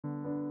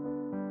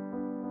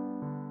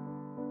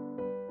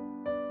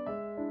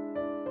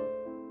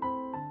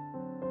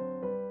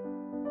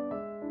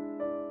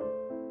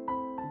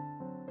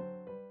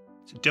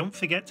So don't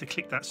forget to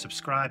click that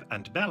subscribe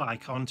and bell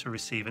icon to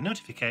receive a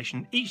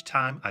notification each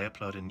time I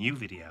upload a new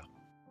video.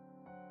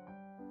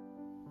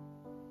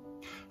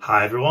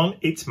 Hi everyone,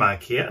 it's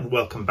Mike here and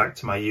welcome back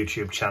to my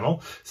YouTube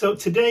channel. So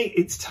today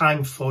it's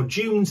time for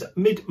June's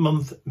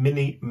mid-month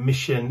mini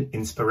mission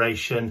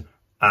inspiration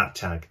art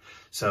tag.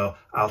 So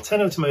I'll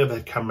turn over to my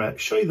overhead camera,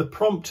 show you the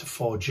prompt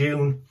for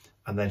June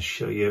and then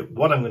show you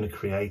what I'm going to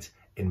create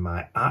in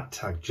my art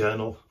tag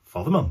journal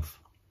for the month.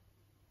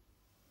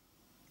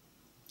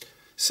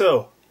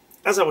 So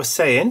as I was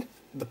saying,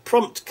 the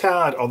prompt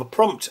card or the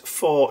prompt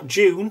for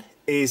June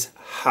is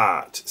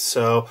heart.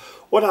 So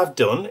what I've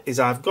done is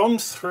I've gone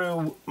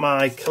through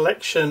my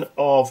collection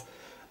of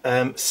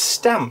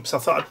stamps. I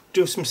thought I'd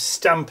do some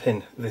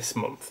stamping this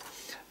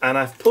month, and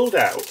I've pulled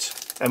out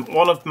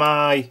one of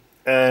my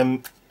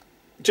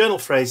journal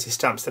phrases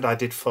stamps that I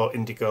did for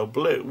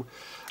IndigoBlu,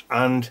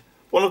 and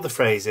one of the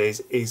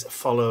phrases is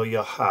follow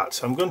your heart.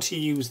 So I'm going to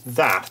use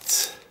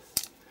that,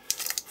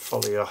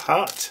 follow your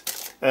heart,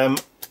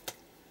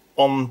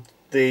 on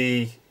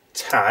the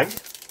tag.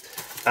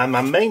 And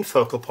my main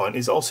focal point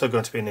is also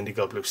going to be an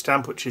IndigoBlu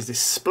stamp, which is this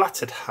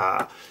splattered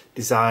heart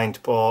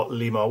designed by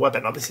Limo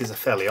Weber. Now this is a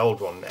fairly old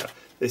one now.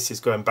 This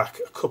is going back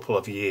a couple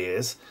of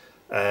years,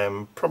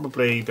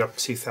 probably about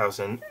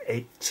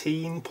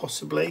 2018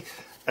 possibly.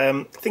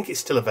 I think it's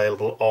still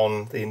available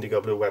on the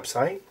IndigoBlu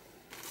website,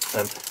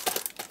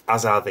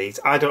 as are these.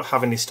 I don't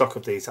have any stock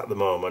of these at the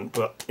moment,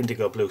 but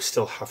IndigoBlu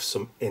still have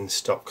some in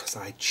stock because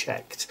I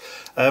checked.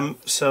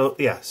 So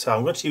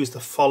I'm going to use the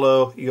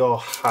follow your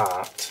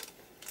heart.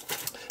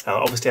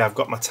 Now, obviously I've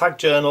got my tag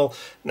journal.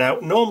 Now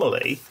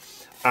normally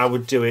I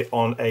would do it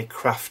on a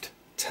craft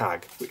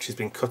tag which has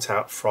been cut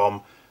out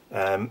from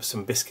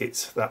some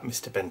biscuits that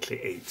Mr.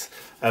 Bentley eats.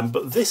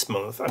 But this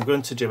month I'm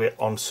going to do it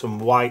on some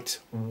white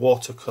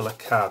watercolour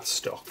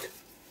cardstock.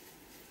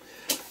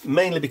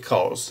 Mainly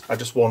because I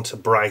just want a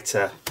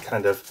brighter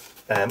kind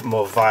of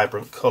more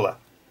vibrant colour.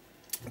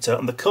 So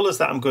and the colours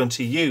that I'm going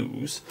to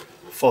use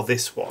for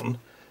this one,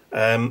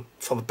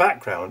 for the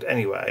background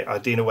anyway, are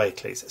Dina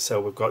Wakley's. So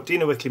we've got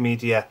Dina Wakley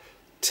Media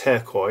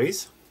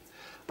Turquoise,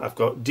 I've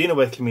got Dina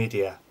Wakley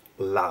Media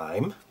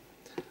Lime,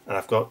 and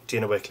I've got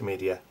Dina Wakley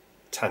Media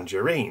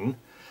Tangerine.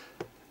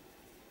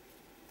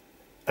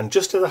 And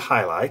just as a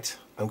highlight,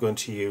 I'm going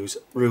to use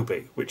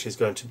Ruby, which is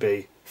going to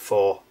be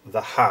for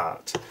the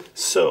heart.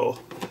 So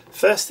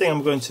first thing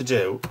I'm going to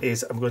do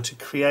is I'm going to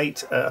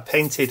create a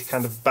painted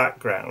kind of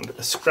background,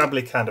 a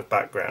scrabbly kind of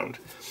background,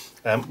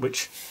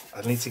 which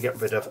I need to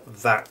get rid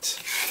of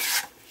that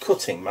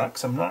cutting mat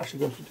because I'm not actually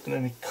going to be doing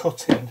any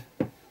cutting.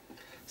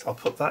 So I'll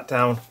put that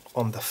down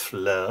on the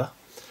floor.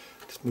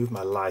 Just move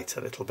my light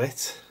a little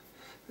bit.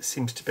 There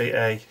seems to be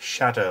a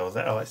shadow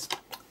there. Oh, it's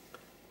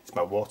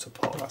my water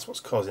pot. That's what's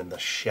causing the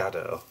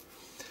shadow.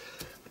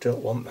 We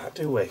don't want that,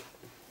 do we?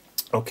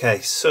 Okay,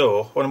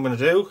 so what I'm going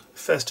to do,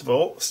 first of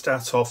all,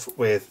 start off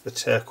with the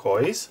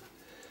turquoise.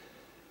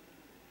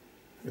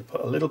 We put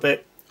a little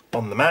bit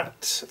on the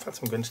mat. In fact,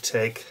 I'm going to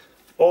take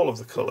all of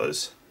the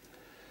colours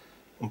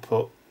and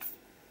put,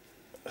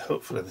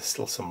 hopefully there's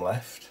still some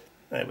left.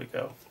 There we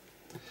go.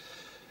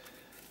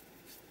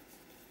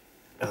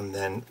 And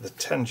then the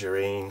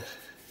tangerine.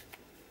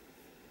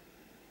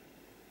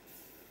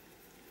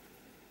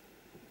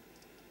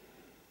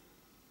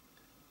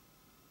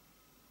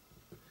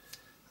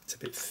 It's a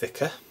bit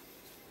thicker.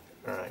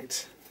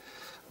 Right.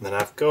 And then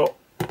I've got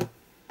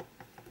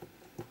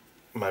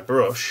my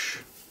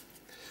brush.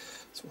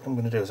 So what I'm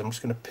going to do is I'm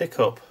just going to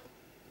pick up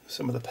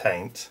some of the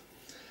paint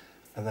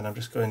and then I'm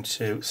just going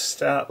to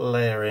start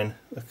layering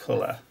the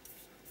colour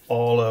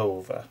all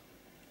over.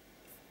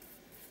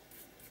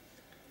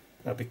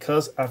 Now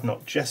because I've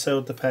not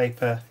gessoed the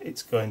paper,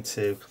 it's going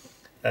to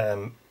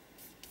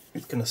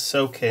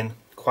soak in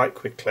quite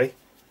quickly,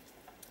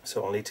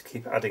 so I'll need to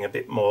keep adding a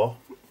bit more.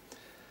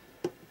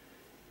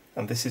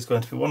 And this is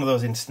going to be one of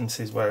those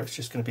instances where it's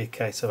just going to be a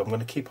case of I'm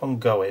going to keep on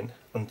going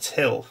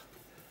until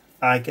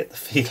I get the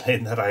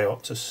feeling that I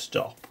ought to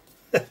stop.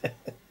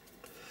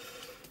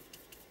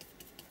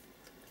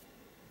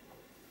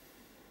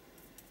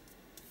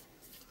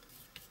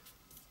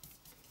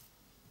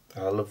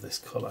 I love this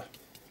colour,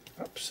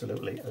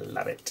 absolutely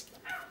love it.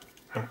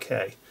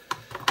 Okay,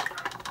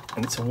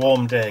 and it's a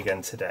warm day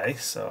again today,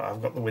 so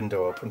I've got the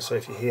window open, so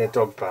if you hear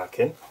dog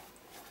barking,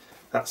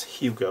 that's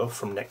Hugo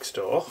from next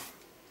door.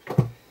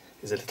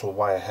 He's a little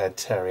wire-haired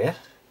terrier.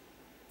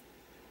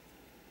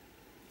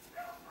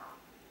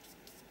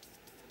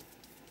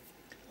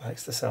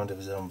 Likes the sound of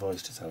his own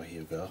voice, does our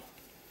Hugo.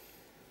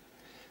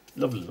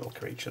 Lovely little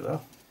creature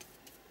though,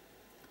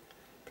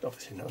 but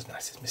obviously not as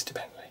nice as Mr.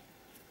 Bentley.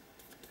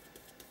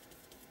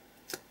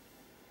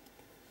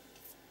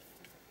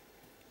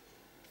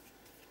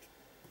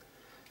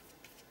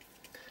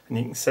 And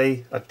you can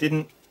see I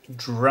didn't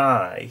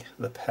dry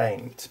the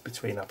paint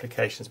between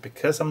applications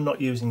because I'm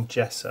not using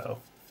gesso.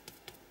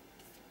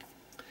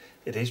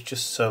 It is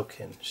just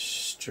soaking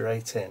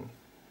straight in.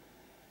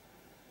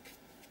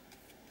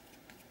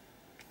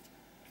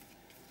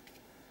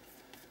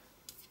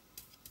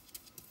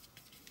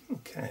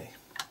 Okay,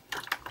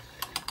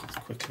 let's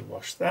quickly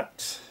wash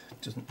that.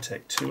 It doesn't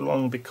take too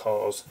long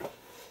because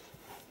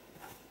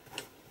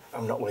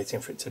I'm not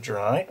waiting for it to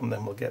dry, and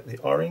then we'll get the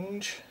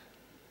orange.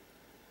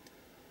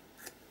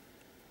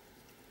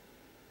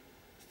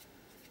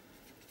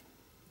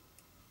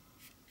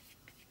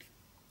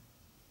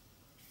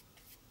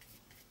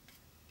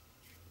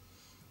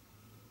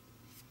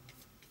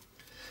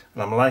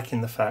 And I'm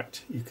liking the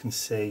fact you can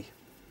see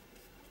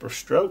brush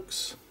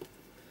strokes,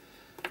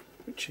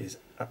 which is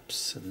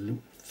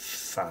absolute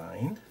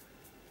fine.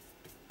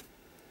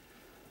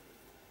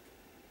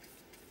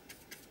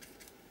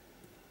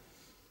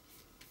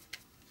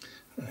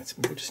 Right,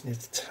 we just need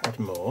a tad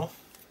more.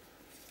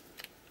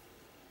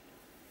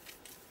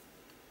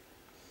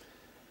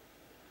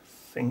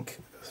 I think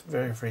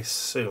very, very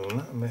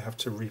soon I may have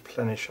to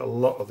replenish a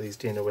lot of these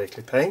Dina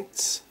Wakley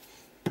paints.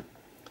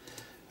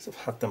 I've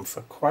had them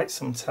for quite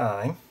some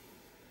time,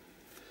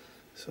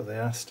 so they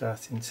are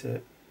starting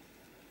to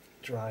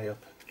dry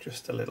up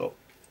just a little.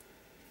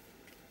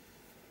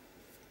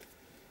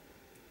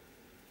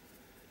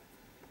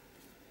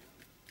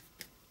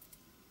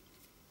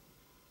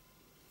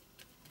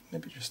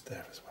 Maybe just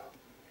there as well.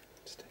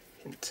 Just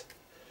a hint.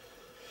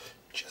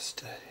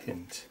 Just a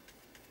hint.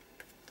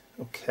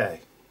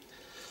 Okay,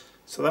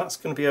 so that's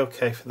going to be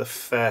okay for the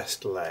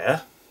first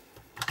layer.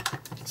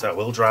 So I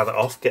will dry that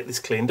off, get this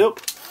cleaned up,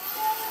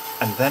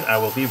 and then I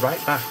will be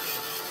right back.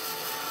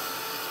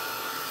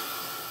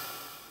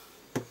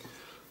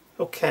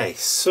 Okay,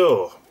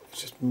 so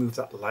just move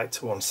that light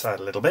to one side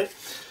a little bit.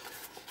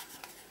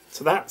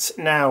 So that's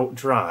now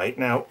dry.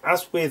 Now,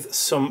 as with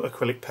some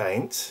acrylic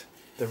paint,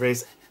 there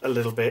is a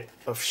little bit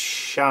of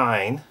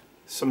shine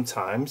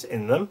sometimes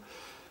in them.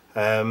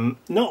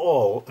 Not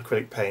all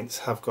acrylic paints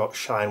have got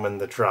shine when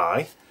they're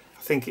dry.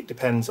 I think it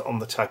depends on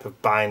the type of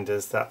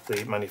binders that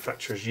the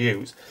manufacturers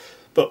use,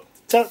 but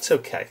that's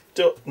okay,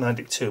 don't mind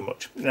it too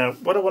much. Now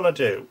what I want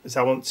to do is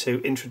I want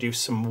to introduce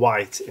some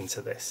white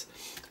into this.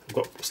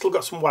 Still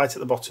got some white at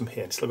the bottom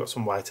here, and still got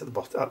some white at the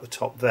bottom, at the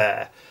top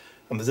there,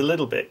 and there's a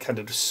little bit kind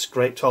of just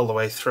scraped all the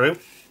way through.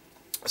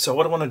 So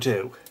what I want to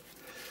do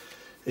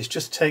is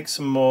just take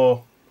some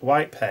more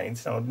white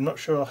paint. Now I'm not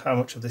sure how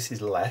much of this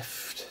is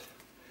left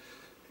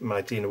in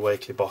my Dina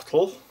Wakley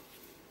bottle,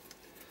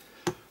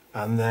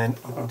 and then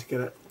I'm going to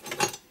get a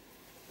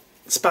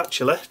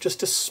spatula,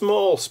 just a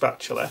small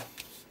spatula,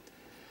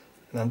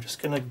 and I'm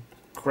just going to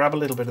grab a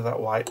little bit of that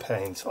white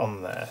paint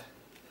on there,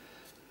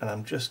 and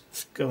I'm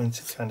just going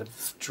to kind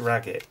of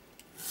drag it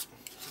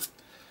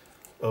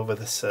over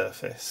the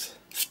surface,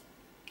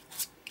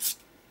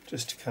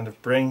 just to kind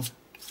of bring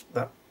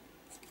that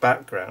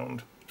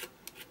background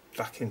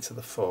back into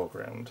the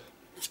foreground.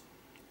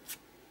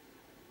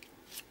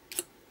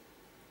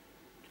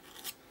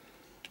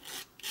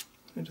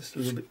 And just a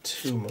little bit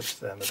too much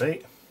there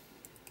maybe.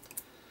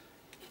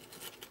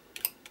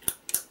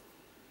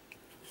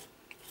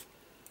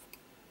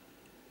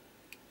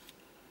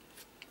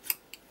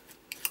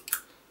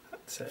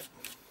 That's it.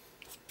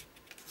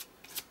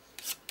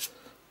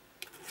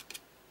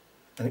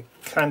 And it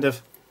kind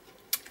of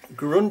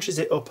grunges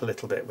it up a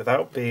little bit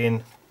without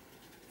being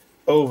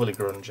overly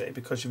grungy,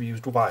 because you've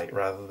used white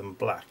rather than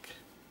black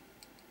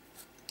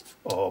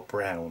or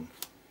brown.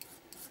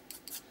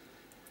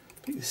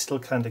 But you still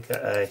kind of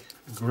get a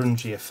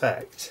grungy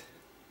effect,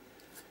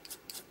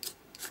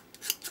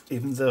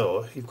 even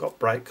though you've got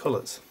bright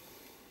colours.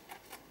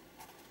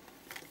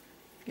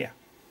 Yeah,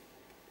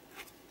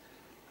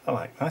 I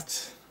like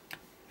that.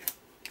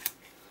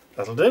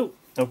 That'll do.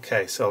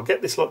 Okay, so I'll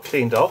get this lot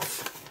cleaned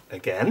off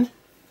again.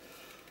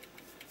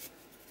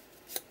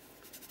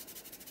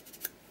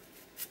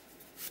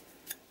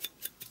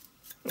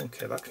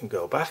 Okay, that can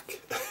go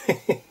back.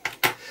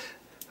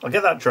 I'll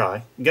get that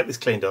dry, get this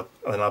cleaned up,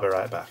 and then I'll be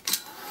right back.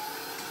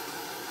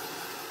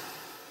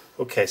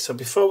 Okay, so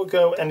before we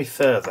go any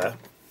further,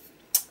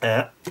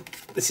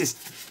 this is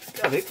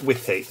a bit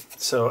whippy,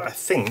 so I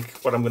think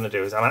what I'm going to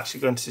do is I'm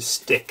actually going to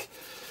stick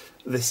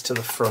this to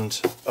the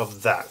front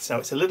of that. Now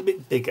it's a little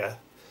bit bigger,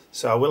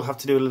 so I will have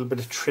to do a little bit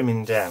of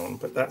trimming down,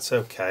 but that's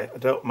okay, I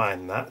don't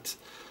mind that.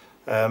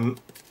 So I'm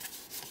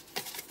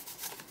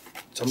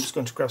just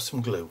going to grab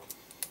some glue.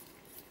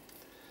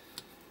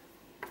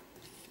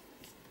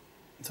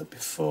 So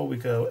before we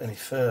go any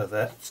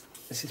further,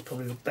 this is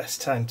probably the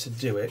best time to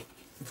do it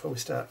before we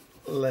start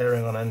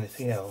layering on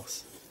anything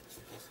else.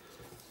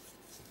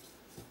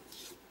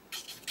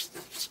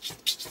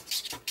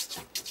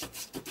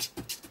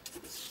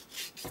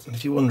 And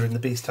if you're wondering, the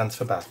B stands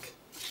for back.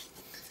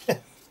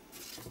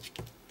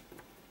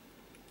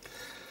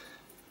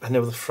 I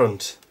know the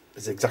front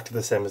is exactly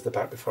the same as the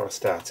back before I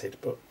started,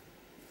 but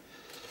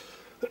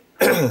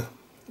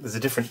there's a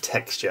different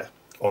texture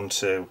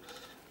onto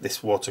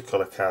this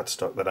watercolour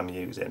cardstock that I'm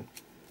using,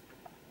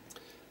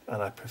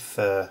 and I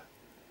prefer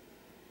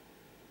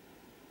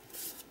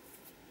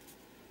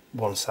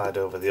one side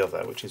over the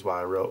other, which is why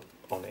I wrote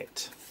on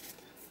it.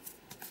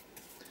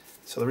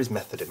 So there is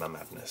method in my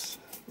madness.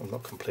 I'm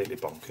not completely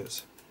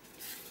bonkers.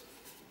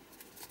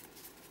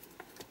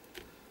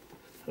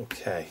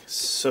 Okay,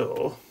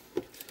 so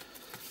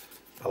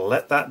I'll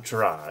let that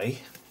dry,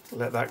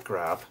 let that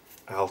grab.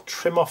 I'll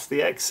trim off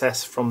the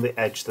excess from the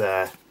edge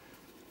there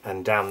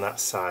and down that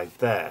side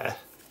there,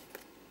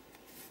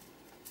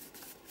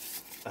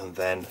 and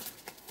then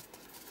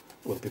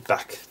we'll be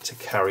back to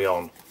carry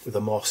on with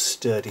a more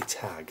sturdy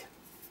tag.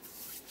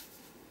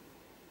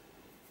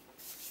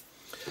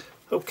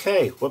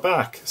 Okay, we're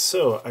back.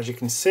 So as you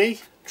can see,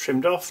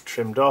 trimmed off,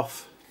 trimmed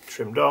off,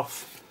 trimmed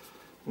off,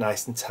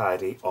 nice and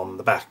tidy on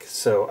the back.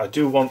 So I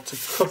do want to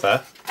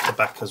cover the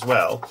back as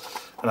well,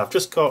 and I've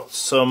just got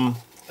some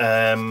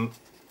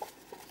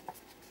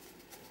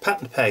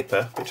pattern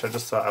paper which I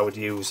just thought I would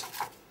use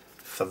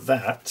for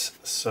that.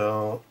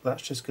 So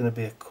that's just going to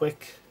be a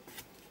quick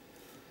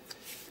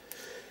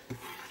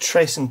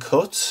trace and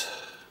cut.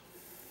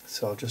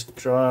 So I'll just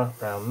draw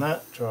around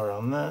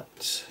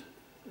that,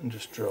 and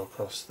just draw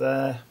across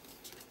there.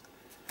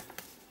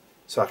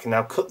 So I can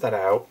now cut that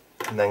out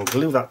and then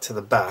glue that to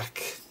the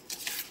back,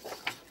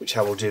 which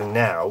I will do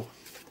now,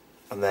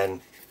 and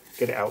then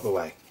get it out of the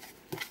way.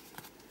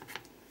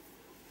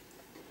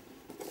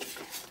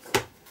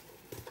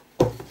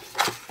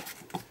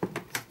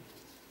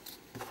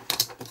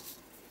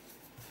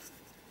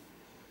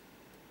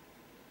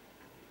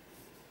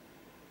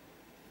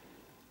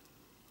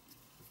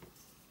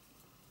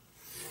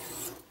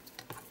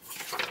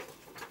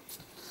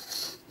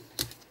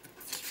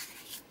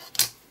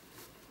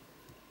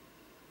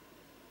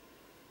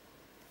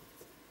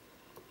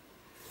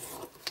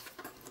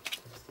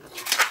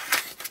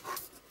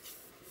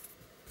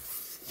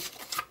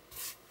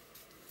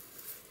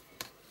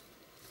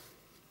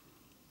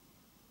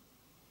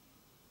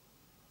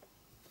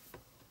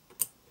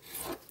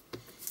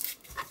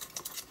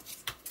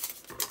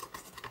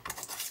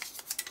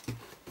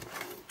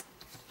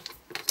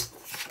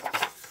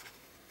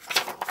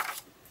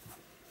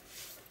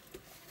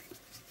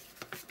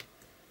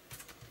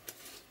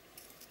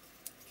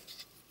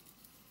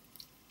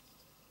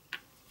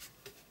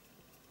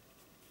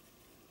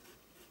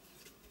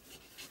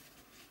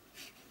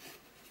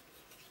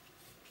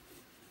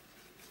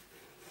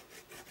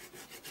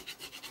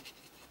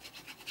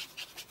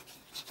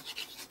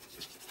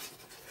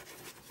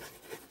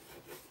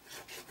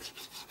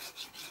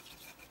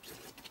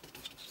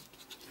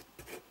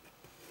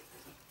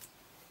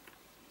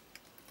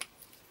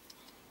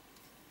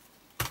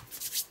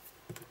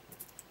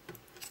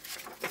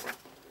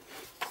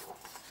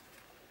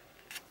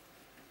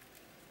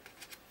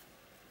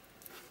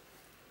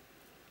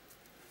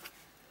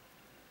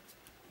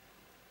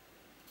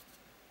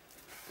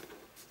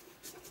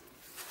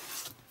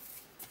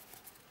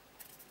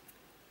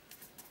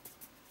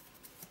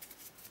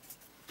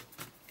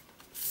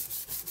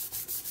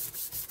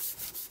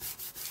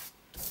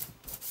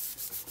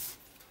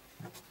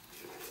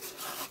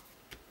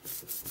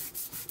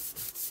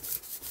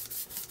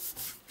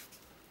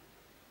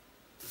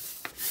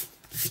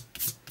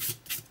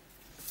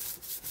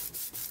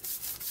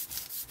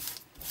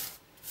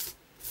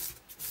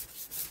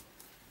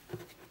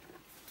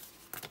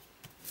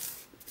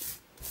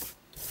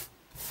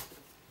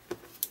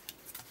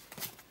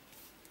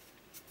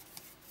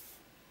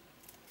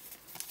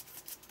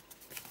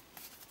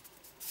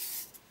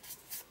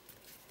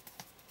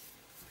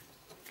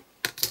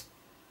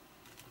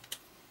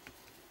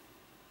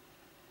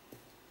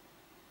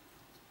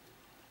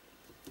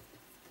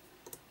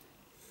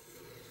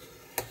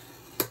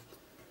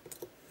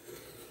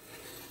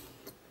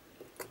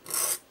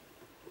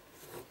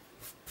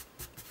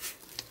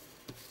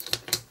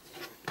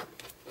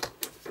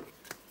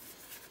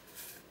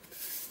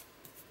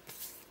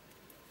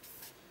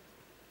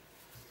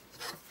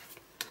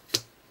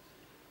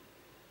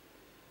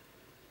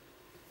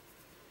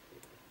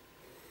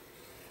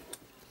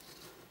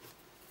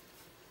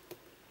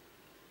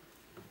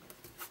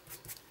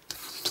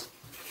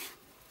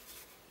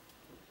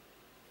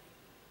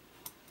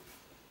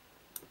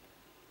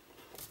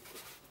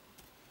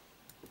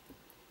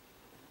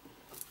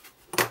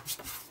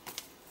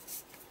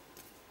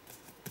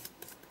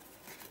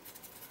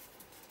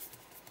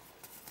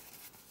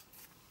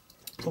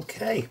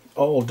 Okay,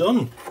 all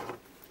done.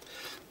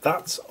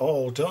 That's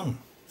all done.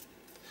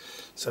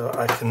 So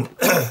I can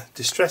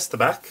distress the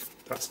back,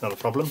 that's not a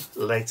problem,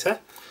 later.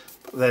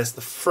 But there's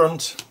the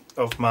front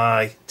of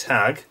my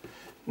tag,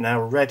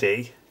 now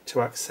ready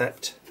to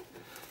accept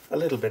a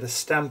little bit of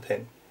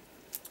stamping.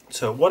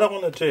 So what I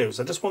want to do is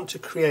I just want to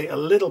create a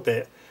little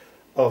bit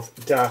of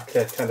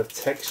darker kind of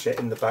texture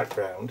in the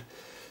background.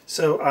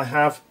 So I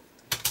have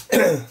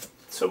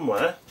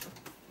somewhere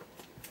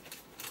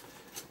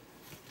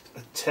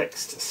a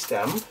text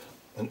stamp,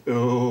 an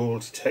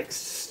old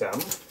text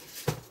stamp.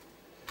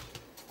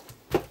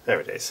 There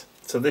it is.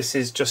 So this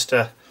is just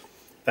a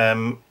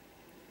an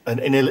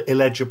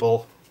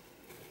illegible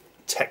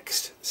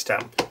text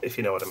stamp, if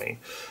you know what I mean.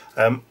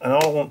 And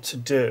all I want to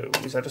do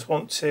is I just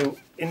want to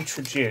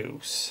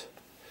introduce,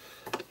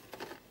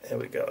 there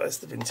we go, there's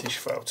the vintage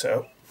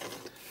photo,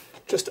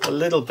 just a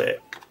little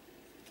bit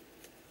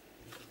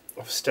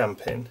of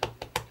stamping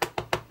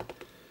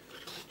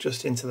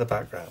just into the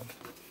background,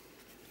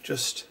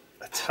 just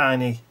a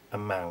tiny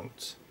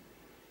amount.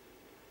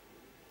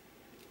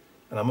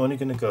 and I'm only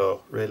going to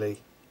go really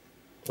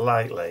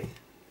lightly.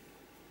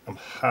 I'm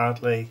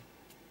hardly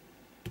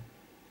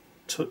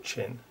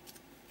touching,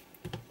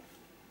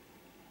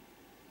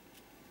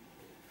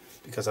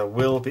 because I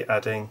will be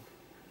adding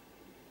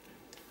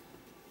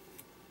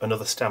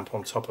another stamp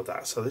on top of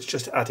that, so it's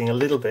just adding a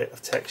little bit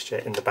of texture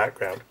in the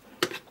background.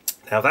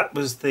 Now that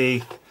was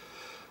the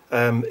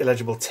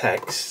illegible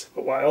text,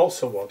 but what I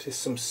also want is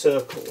some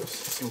circles,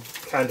 some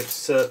kind of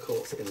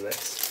circles in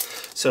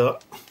this. So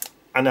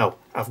I know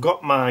I've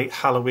got my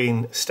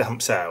Halloween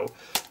stamps out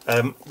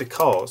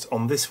because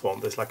on this one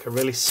there's like a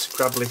really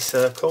scrabbly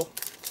circle.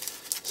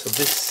 So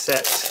this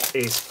set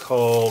is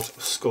called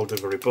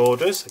Skullduggery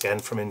Borders, again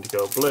from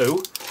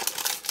IndigoBlu.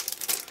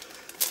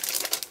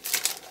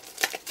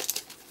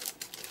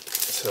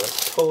 So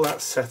let's pull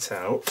that set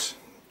out.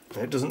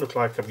 And it doesn't look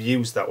like I've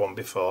used that one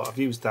before. I've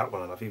used that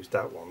one and I've used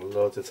that one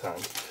loads of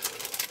times.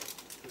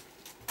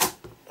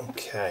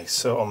 Okay,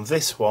 so on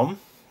this one,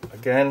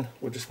 again,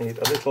 we'll just need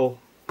a little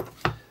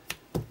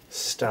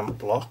stamp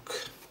block.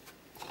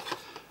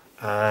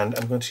 And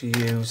I'm going to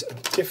use a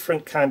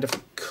different kind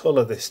of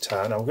colour this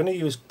time. I'm going to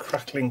use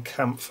Crackling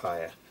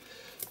Campfire,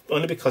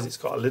 only because it's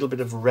got a little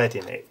bit of red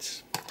in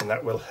it, and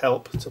that will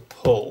help to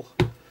pull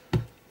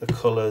the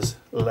colours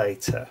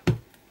later.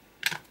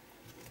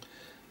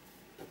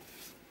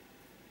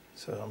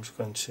 So I'm just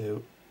going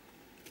to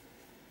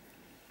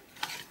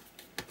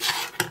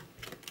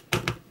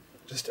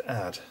just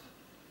add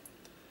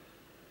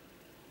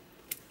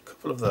a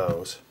couple of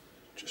those,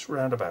 just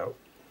round about.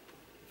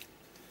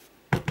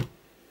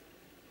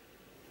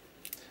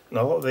 And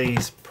a lot of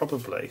these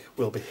probably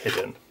will be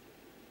hidden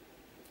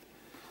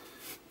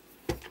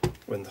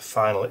when the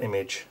final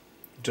image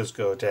does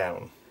go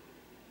down,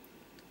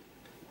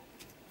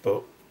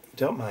 but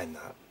don't mind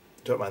that.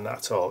 Don't mind that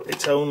at all.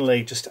 It's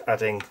only just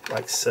adding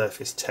like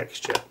surface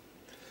texture.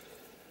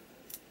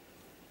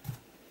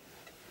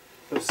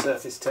 Put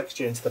surface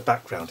texture into the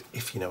background,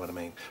 if you know what I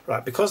mean.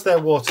 Right, because they're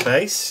water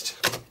based,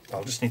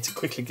 I'll just need to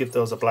quickly give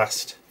those a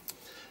blast,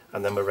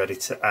 and then we're ready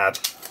to add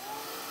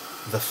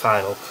the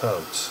final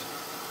coat,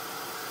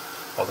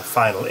 or the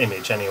final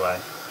image anyway.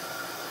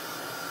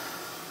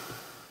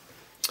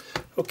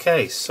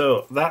 Okay,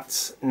 so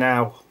that's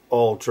now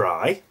all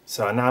dry.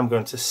 So now I'm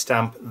going to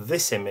stamp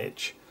this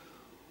image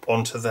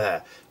onto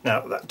there.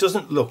 Now that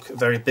doesn't look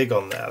very big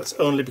on there. It's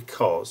only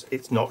because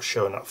it's not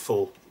shown at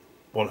full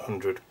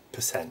 100%.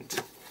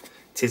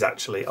 It is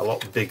actually a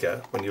lot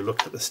bigger when you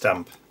look at the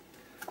stamp.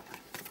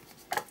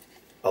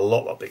 A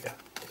lot bigger.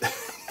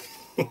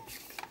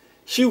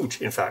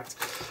 Huge, in fact.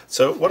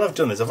 So what I've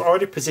done is I've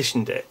already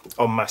positioned it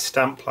on my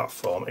stamp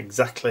platform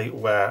exactly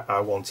where I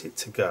want it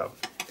to go.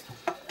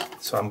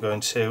 So I'm going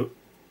to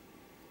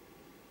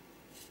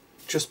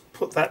just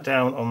put that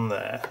down on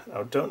there.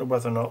 I don't know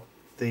whether or not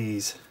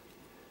these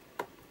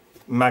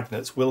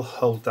magnets will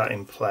hold that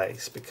in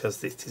place,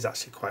 because it is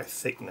actually quite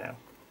thick now,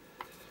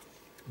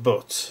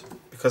 but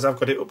because I've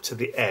got it up to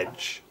the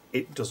edge,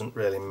 it doesn't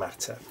really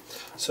matter.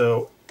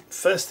 So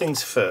first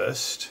things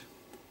first,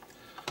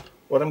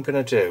 what I'm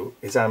going to do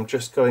is I'm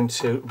just going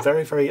to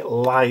very, very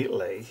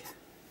lightly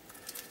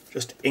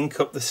just ink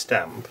up the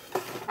stamp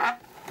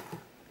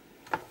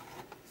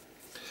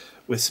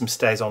with some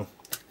StazOn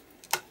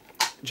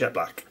jet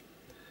black,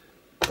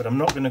 but I'm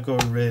not going to go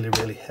really,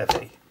 really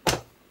heavy.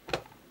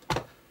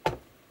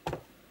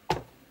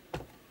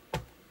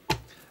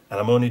 And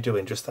I'm only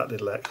doing just that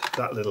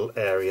little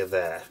area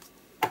there.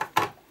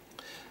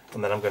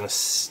 And then I'm going to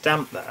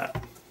stamp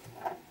that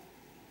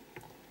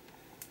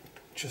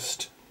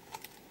just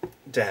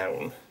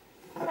down.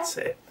 That's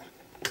it.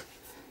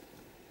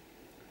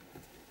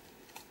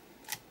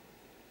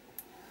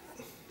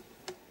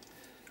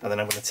 And then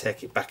I'm going to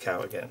take it back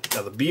out again.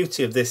 Now the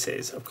beauty of this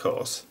is, of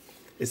course,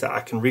 is that I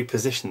can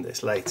reposition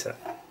this later.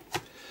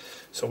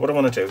 So what I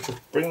want to do is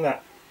just bring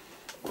that,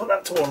 put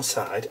that to one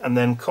side, and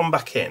then come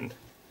back in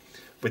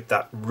with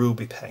that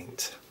ruby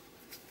paint.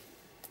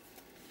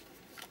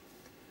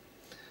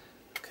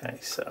 Okay,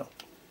 so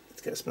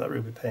let's get some of that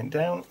ruby paint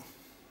down.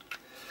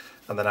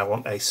 And then I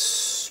want a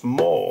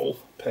small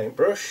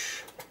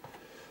paintbrush.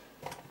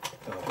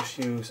 I'll just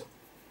use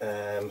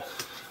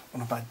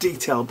one of my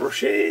detail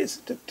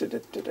brushes.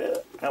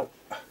 Ow.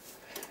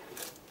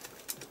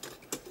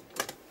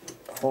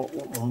 I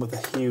want one with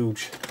a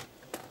huge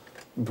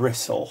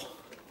bristle.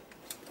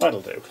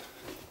 That'll do.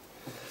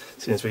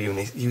 Since we're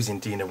using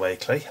Dina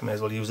Wakley, I may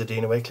as well use a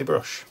Dina Wakley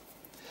brush.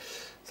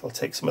 So I'll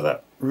take some of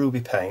that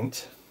ruby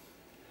paint,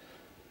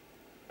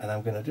 and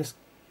I'm going to just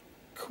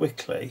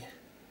quickly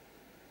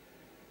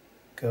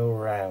go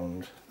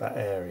around that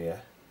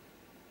area.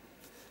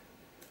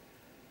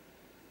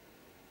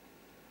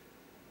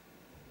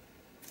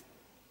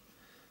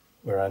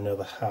 Where I know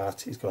the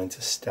heart is going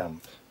to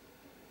stamp.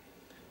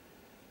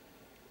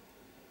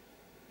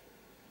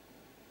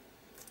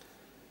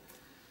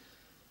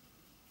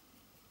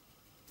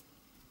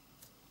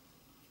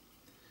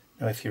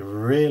 Now if you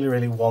really,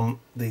 really want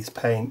these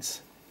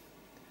paints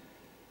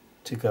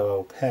to go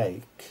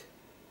opaque,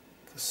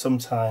 because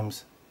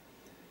sometimes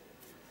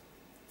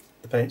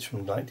the paints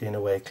from like Dina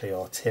Wakley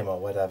or Tim or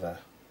whatever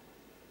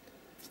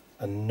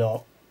are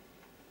not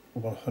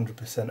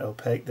 100%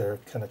 opaque, they're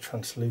kind of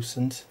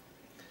translucent.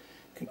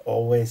 You can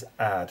always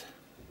add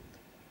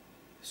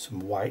some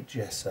white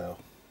gesso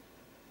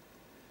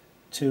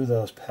to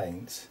those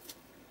paints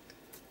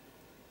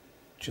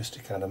just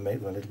to kind of make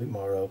them a little bit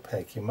more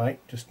opaque. You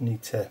might just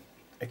need to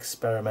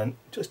experiment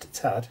just a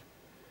tad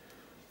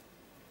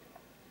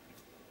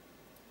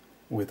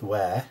with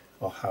where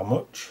or how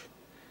much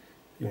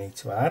you need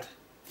to add,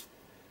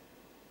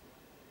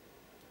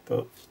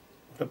 but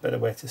what a better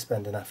way to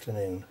spend an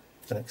afternoon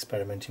than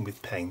experimenting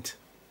with paint.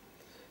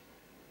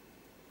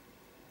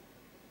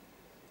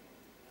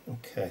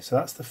 Okay, so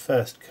that's the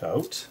first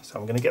coat, so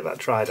I'm going to get that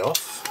dried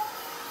off.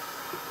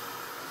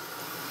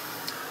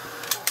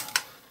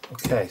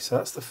 Okay, so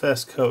that's the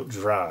first coat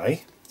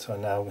dry, so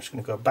now I'm just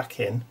going to go back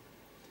in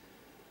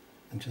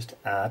and just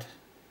add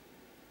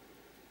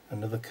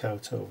another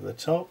coat over the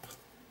top.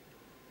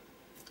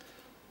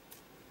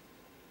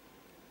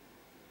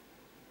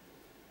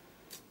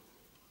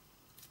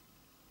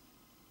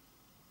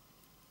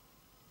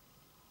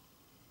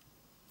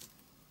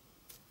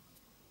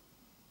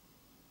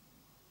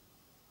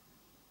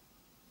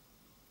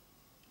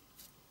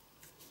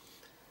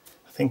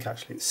 I think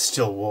actually it's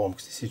still warm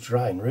because this is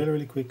drying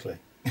really quickly.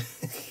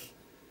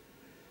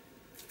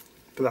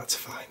 But that's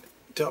fine,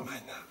 don't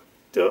mind that.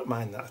 Don't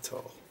mind that at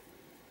all.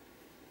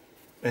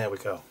 There we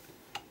go.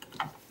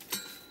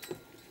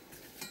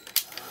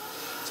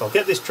 So I'll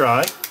get this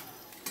dry.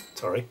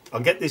 Sorry,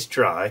 I'll get this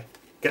dry,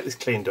 get this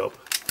cleaned up,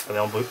 and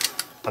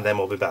then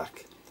we'll be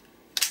back.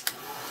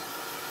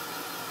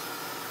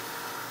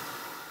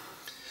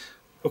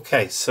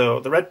 Okay, so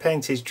the red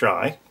paint is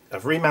dry.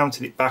 I've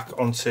remounted it back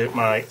onto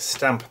my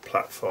stamp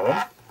platform.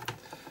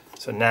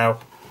 So now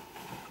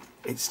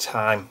it's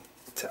time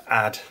to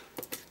add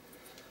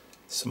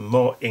some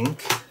more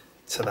ink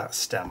to that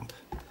stamp.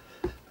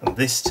 And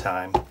this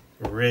time,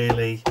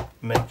 really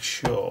make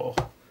sure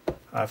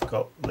I've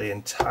got the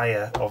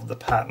entire of the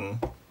pattern.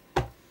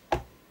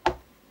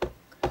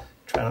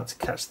 Try not to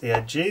catch the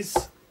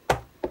edges.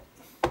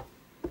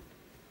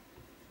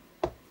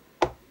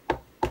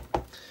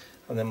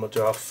 And then we'll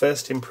do our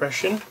first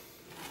impression.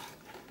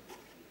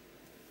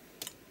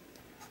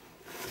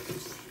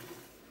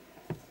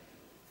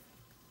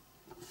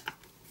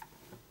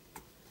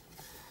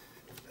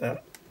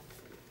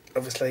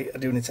 Obviously I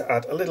do need to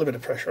add a little bit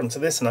of pressure onto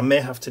this, and I may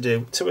have to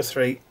do 2 or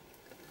 3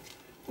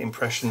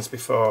 impressions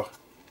before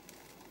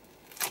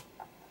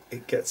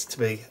it gets to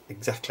be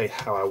exactly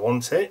how I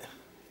want it.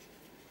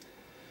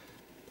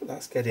 But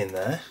that's getting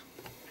there.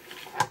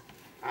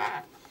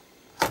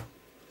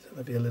 So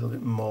maybe a little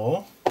bit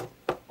more.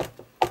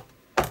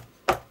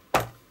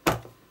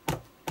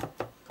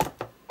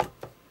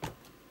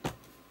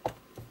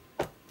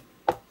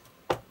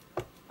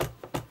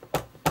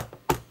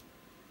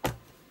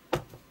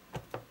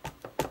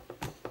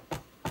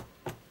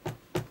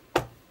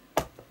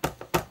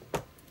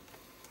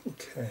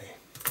 Okay,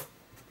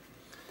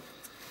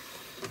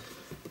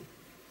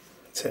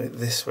 turn it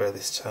this way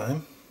this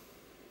time,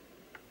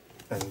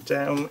 and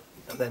down,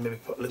 and then maybe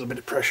put a little bit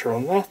of pressure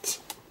on that.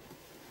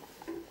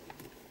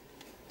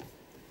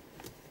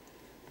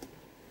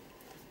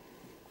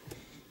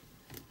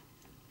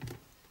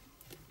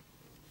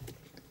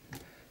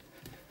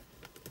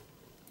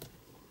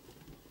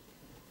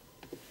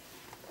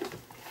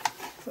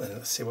 And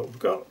let's see what we've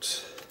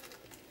got.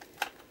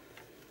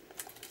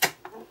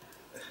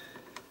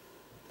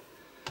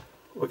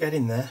 We're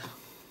getting there.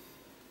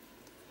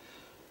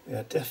 We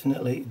are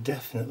definitely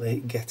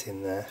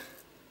getting there.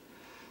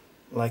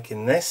 Like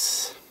in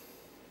this.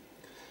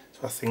 So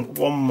I think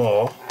one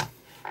more,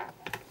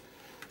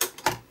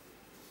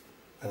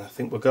 and I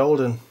think we're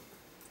golden,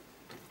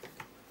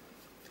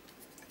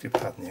 if you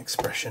pardon the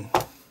expression.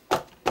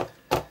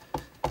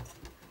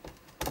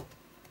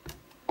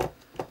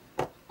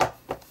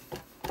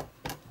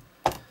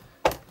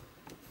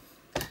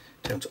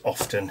 Don't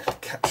often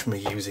catch me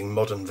using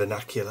modern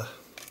vernacular.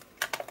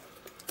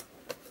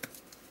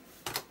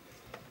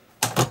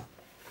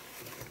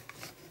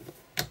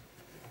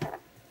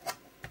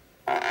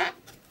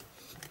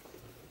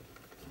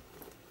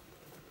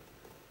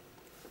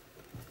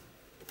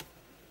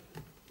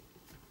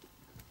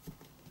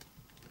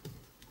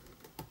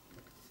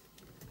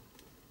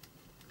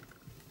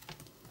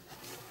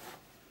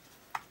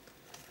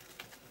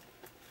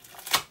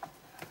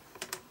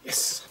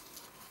 Yes.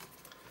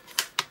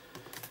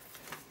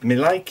 Me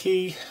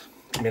likey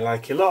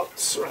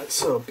lots. Right,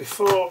 so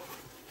before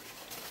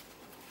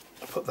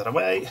I put that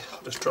away,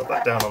 I'll just drop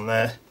that down on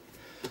there,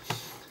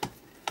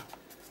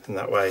 and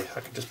that way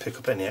I can just pick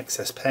up any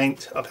excess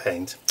ink,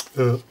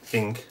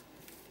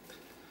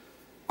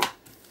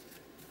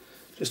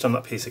 just on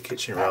that piece of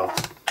kitchen roll,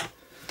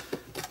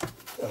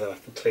 and then I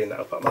can clean that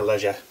up at my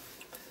leisure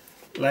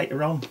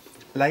later on.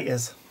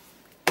 Laters.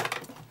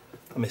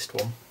 I missed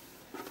one.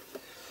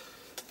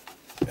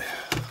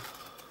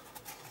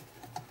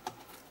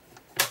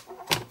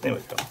 There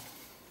we go.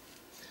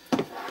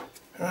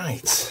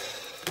 Right,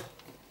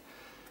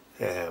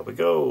 There we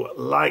go,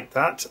 like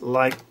that,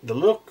 like the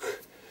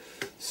look.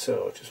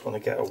 So just want to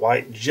get a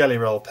white jelly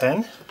roll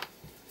pen,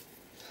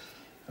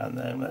 and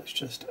then let's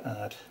just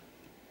add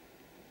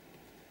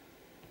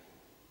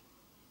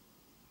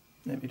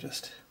maybe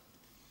just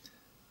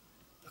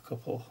a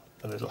couple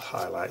of little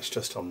highlights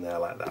just on there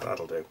like that,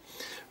 that'll do.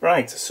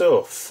 Right,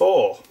 so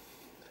for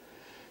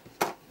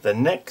the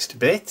next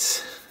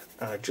bit,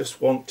 I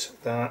just want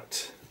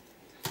that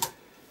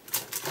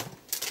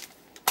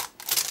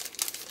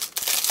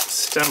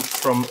stamp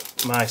from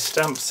my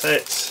stamp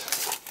set,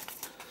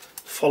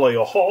 Follow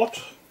Your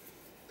Heart,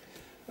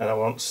 and I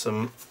want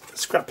some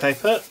scrap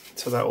paper,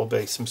 so that will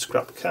be some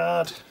scrap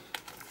card,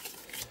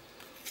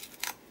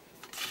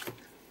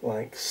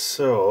 like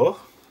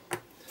so.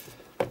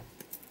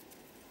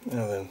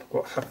 Now then,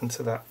 what happened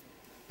to that?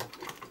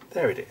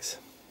 There it is.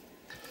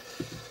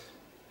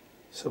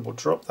 So we'll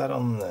drop that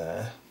on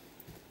there.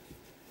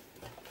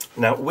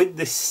 Now with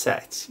this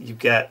set you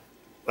get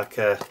like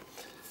a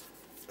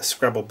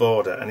Scrabble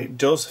border, and it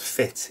does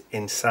fit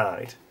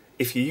inside.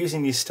 If you're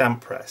using your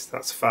stamp press,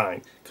 that's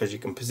fine, because you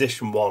can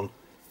position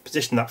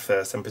that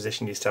first and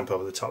position your stamp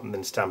over the top and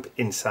then stamp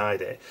inside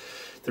it.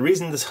 The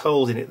reason there's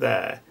holes in it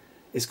there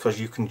is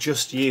because you can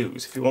just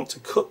use, if you want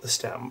to cut the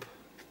stamp,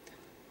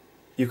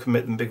 you can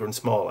make them bigger and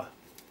smaller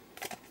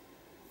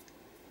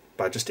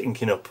by just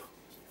inking up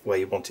where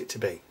you want it to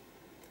be.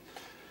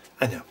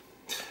 I know.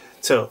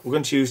 So we're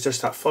going to use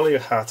just that Follow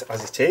Your Heart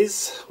as it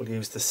is. We'll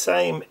use the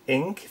same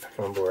ink, if I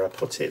can remember where I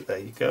put it. There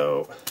you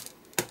go.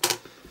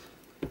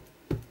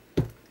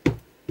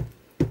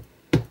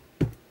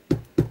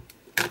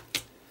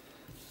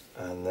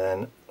 And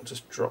then I'll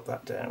just drop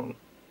that down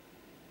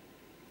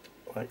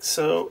like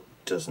so.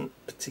 Doesn't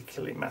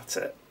particularly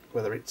matter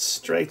whether it's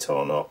straight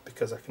or not,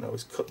 because I can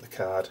always cut the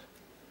card.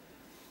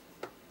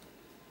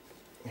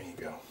 There you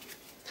go.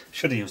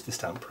 Should have used the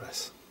stamp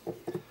press,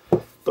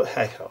 but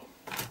hey ho,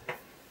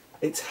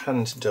 it's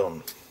hand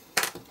done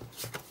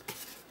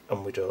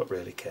and we don't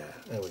really care.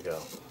 There we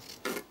go.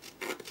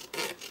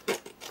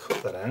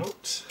 Cut that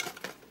out,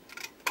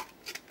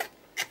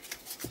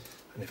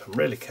 and if I'm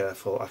really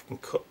careful I can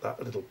cut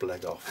that little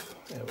bleg off.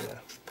 There we go.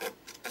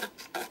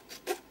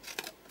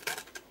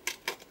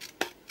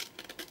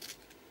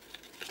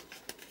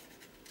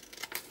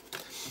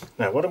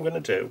 Now what I'm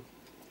going to do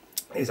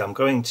is I'm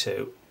going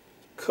to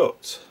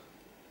cut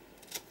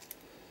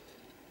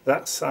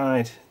that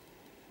side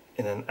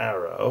in an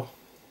arrow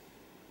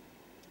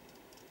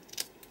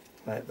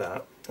like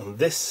that, and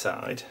this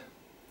side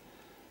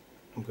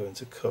I'm going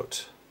to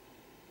cut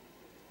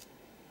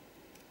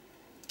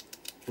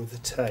with the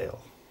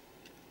tail.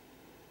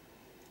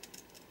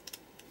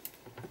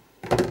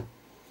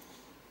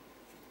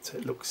 So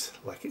it looks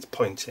like it's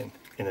pointing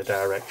in a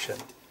direction.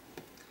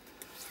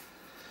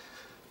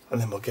 And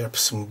then we'll get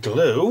some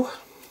glue.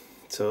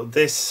 So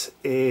this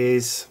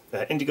is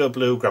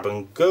IndigoBlu Grab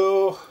and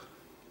Go,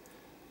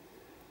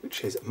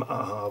 which is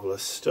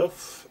marvellous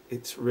stuff.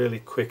 It's really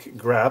quick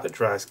grab, it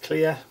dries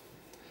clear.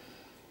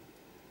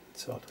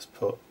 So I'll just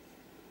put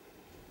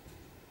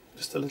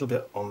just a little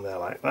bit on there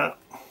like that.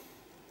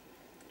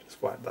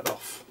 Just wipe that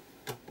off.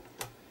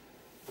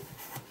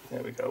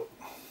 There we go.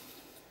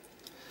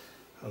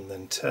 And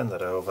then turn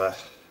that over.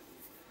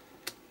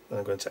 Then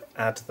I'm going to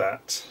add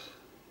that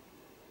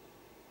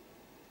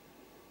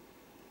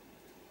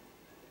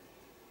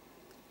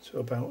to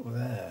about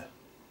there.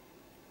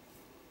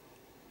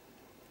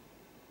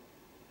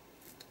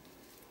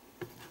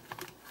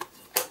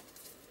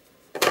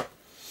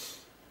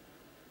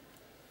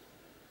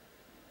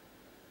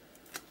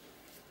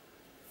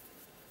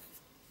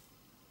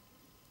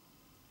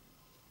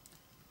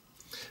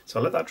 So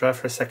I'll let that dry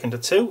for a second or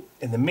two.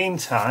 In the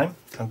meantime,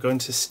 I'm going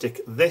to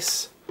stick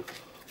this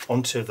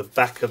onto the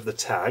back of the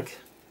tag,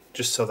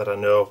 just so that I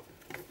know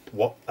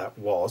what that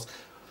was.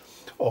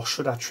 Or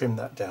should I trim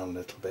that down a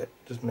little bit?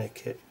 Just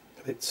make it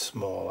a bit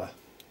smaller.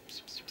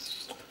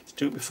 Let's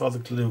do it before the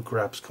glue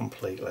grabs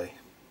completely.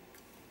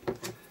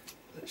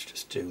 Let's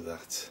just do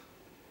that.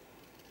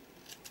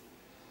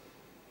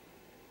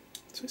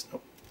 So it's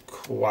not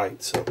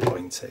quite so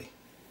pointy.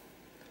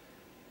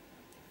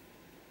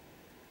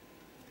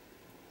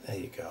 There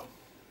you go.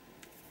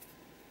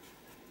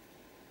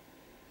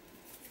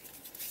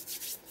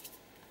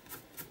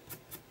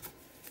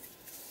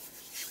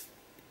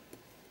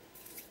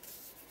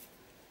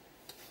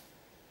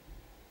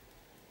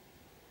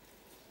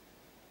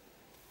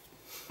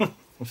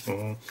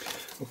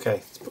 Okay,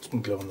 let's put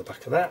some glue on the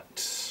back of that.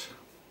 As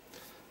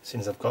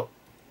soon as I've got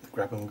the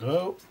grab and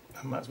go,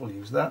 I might as well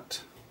use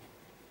that.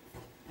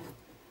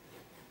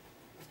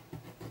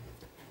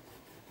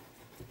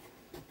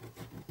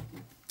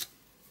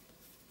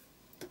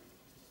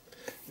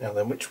 Now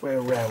then, which way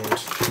around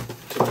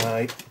do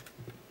my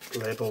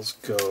labels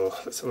go?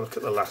 Let's have a look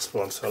at the last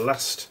one. So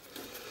last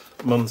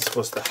month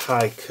was the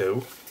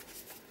haiku.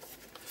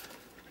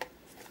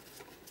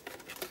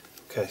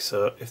 Okay,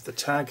 so if the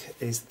tag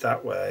is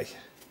that way,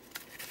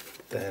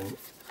 then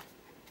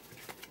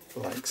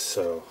like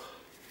so.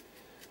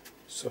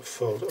 So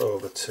fold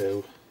over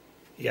to,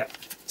 yeah,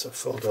 so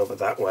fold over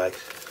that way.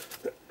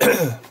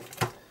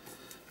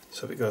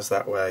 So if it goes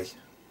that way,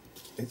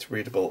 it's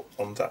readable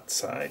on that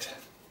side.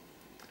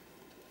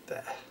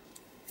 There.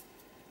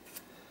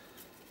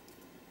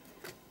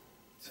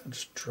 So I'll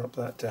just drop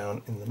that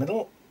down in the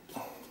middle.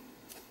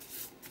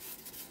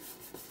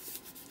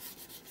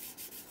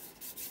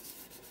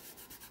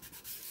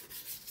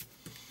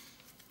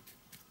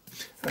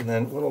 And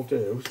then what I'll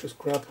do is just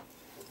grab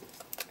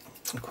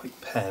a quick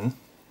pen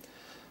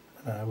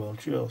and I will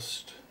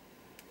just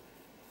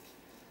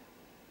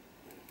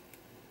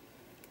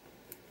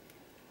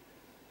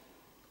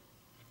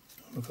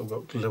look, I've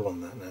got glue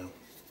on that now.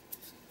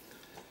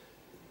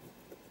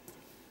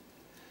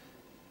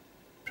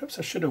 Perhaps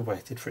I should have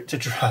waited for it to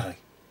dry.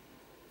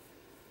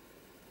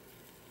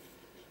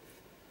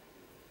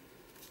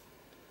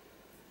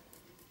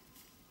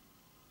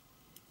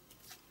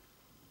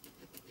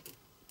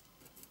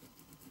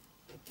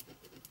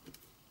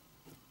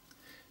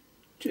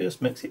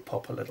 Just makes it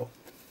pop a little.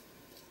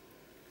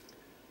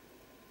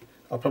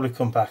 I'll probably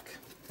come back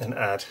and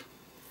add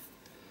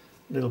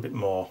a little bit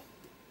more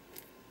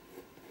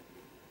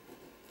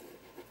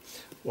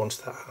once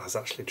that has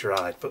actually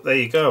dried. But there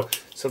you go.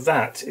 So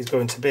that is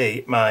going to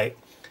be my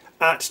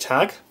art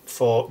tag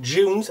for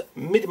June's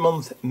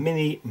mid-month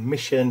mini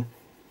mission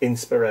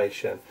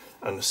inspiration.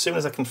 And as soon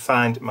as I can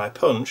find my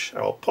punch,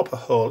 I'll pop a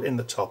hole in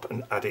the top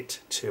and add it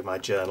to my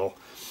journal,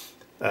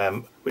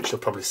 which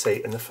you'll probably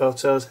see in the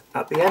photos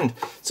at the end.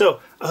 So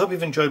I hope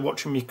you've enjoyed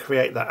watching me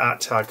create that art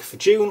tag for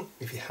June.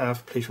 If you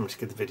have, please remember to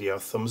give the video a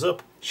thumbs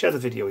up, share the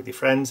video with your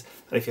friends,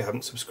 and if you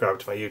haven't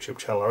subscribed to my YouTube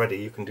channel already,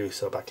 you can do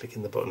so by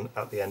clicking the button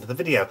at the end of the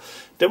video.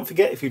 Don't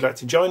forget, if you'd like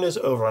to join us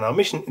over on our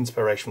Mission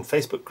Inspiration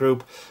Facebook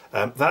group,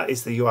 that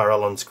is the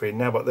URL on screen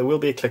now, but there will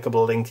be a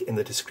clickable link in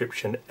the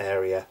description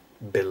area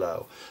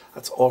below.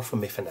 That's all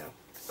from me for now.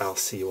 I'll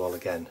see you all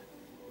again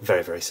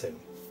very, very soon.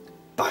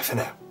 Bye for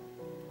now.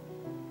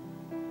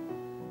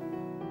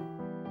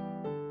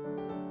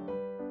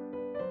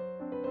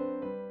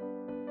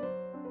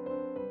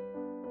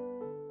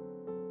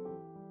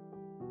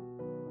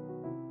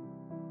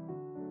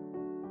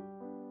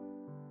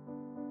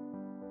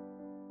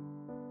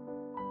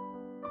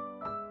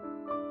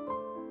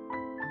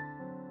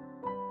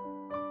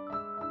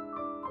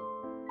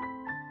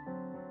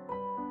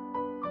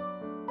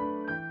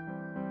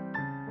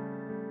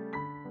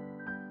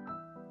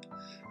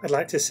 I'd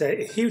like to say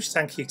a huge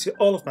thank you to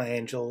all of my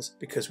angels,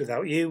 because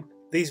without you,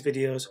 these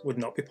videos would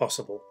not be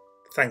possible.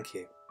 Thank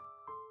you.